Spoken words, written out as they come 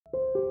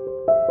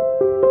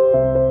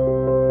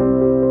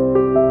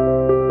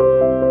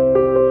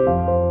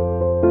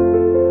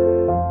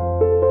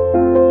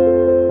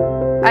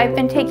I've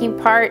been taking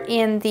part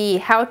in the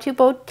How to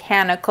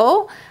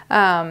Botanical,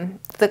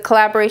 the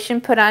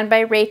collaboration put on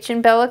by Rach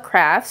and Bella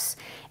Crafts.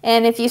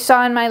 And if you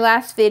saw in my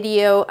last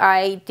video,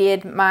 I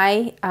did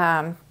my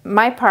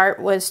part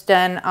was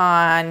done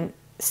on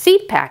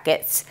seed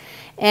packets.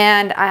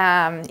 And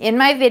in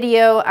my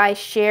video, I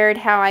shared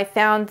how I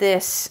found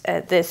this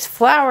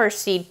flower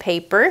seed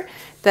paper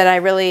that I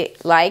really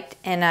liked,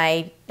 and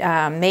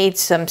I made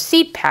some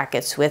seed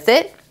packets with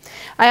it.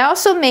 I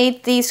also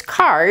made these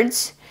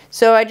cards,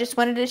 so I just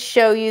wanted to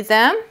show you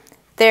them.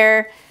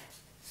 They're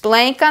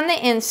blank on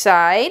the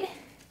inside,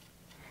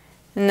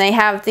 and they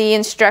have the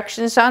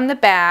instructions on the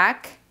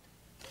back.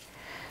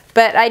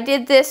 But I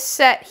did this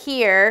set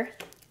here.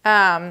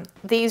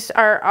 These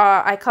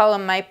are, I call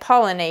them my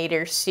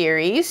Pollinator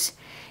series,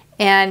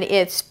 and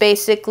it's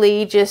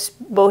basically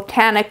just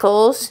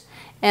botanicals,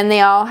 and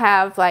they all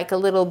have like a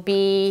little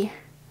bee.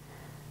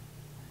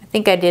 I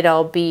think I did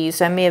all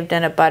bees. I may have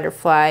done a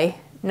butterfly.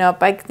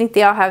 Nope, I think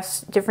they all have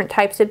different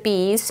types of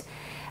bees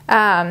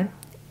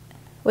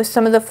with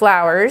some of the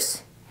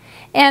flowers.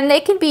 And they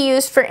can be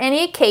used for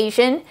any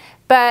occasion,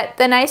 but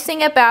the nice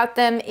thing about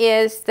them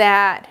is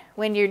that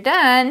when you're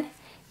done,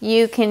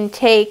 you can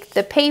take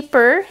the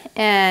paper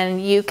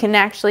and you can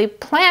actually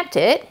plant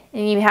it,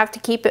 and you have to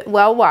keep it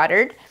well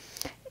watered.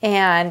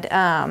 And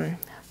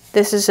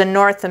this is a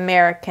North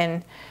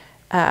American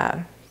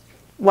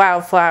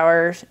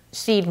wildflower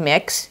seed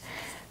mix.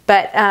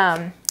 But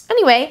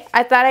anyway,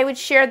 I thought I would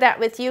share that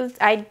with you.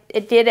 I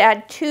did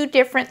add 2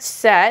 different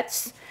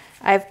sets.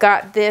 I've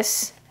got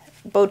this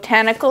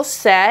botanical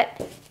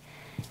set,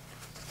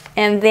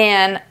 and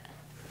then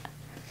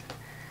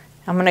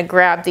I'm going to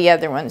grab the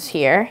other ones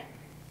here.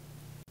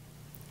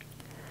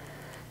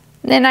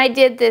 Then I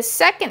did this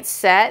second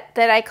set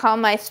that I call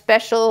my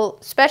special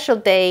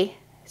day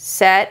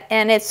set,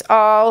 and it's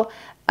all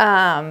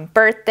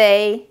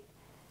birthday,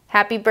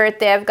 happy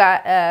birthday. I've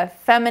got a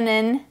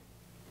feminine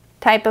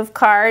type of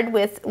card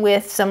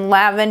with some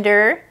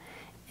lavender,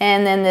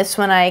 and then this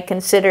one I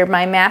consider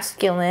my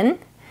masculine.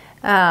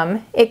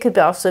 It could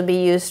also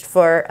be used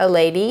for a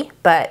lady,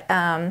 but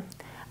I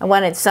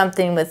wanted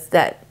something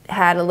that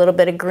had a little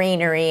bit of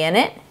greenery in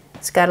it.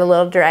 It's got a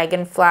little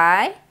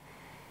dragonfly.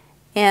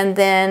 And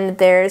then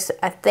there's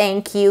a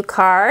thank you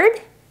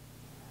card,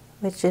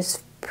 which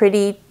is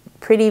pretty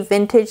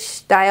vintage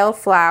style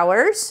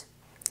flowers.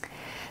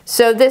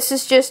 So this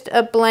is just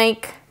a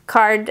blank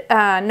card,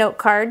 note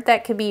card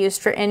that could be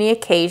used for any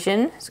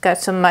occasion. It's got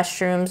some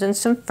mushrooms and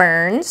some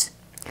ferns.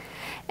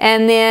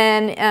 And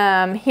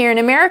then here in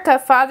America,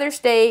 Father's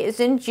Day is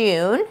in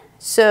June,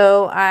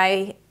 so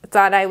I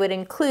thought I would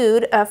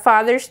include a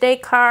Father's Day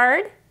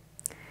card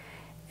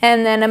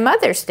and then a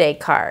Mother's Day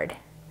card.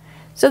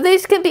 So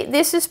these can be,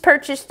 this is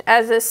purchased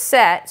as a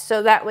set,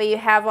 so that way you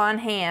have on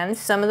hand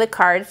some of the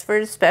cards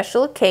for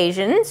special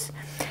occasions,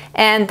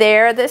 and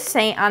they're the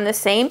same on the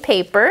same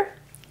paper,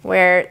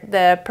 where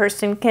the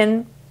person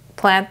can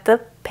plant the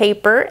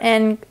paper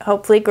and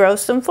hopefully grow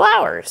some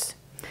flowers.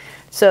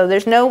 So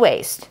there's no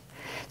waste.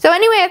 So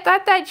anyway, I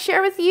thought that I'd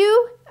share with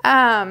you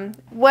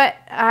what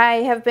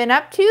I have been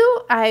up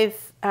to.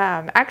 I've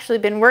actually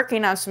been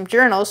working on some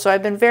journals, so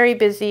I've been very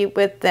busy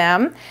with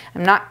them.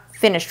 I'm not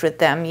finished with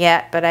them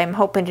yet, but I'm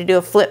hoping to do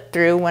a flip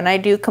through when I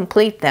do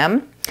complete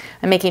them.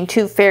 I'm making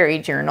 2 fairy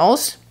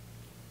journals.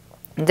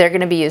 They're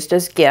going to be used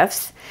as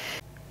gifts.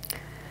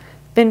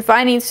 Been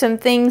finding some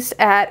things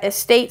at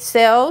estate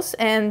sales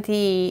and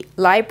the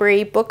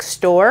library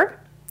bookstore.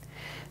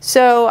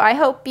 So I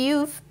hope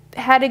you've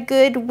had a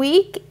good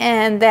week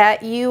and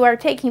that you are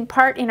taking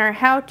part in our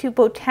How to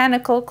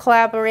Botanical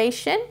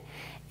collaboration.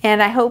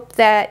 And I hope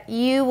that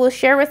you will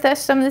share with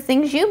us some of the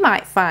things you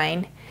might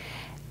find.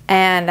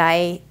 And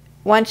I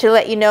want to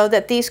let you know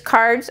that these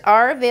cards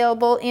are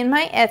available in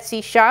my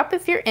Etsy shop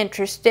if you're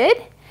interested.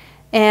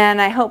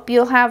 And I hope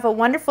you'll have a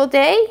wonderful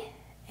day.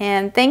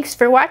 And thanks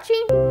for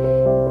watching.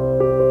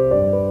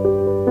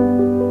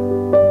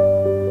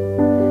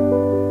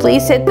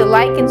 Please hit the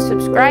like and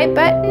subscribe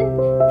button.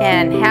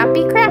 And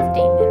happy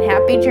crafting and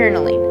happy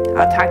journaling.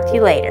 I'll talk to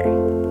you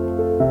later.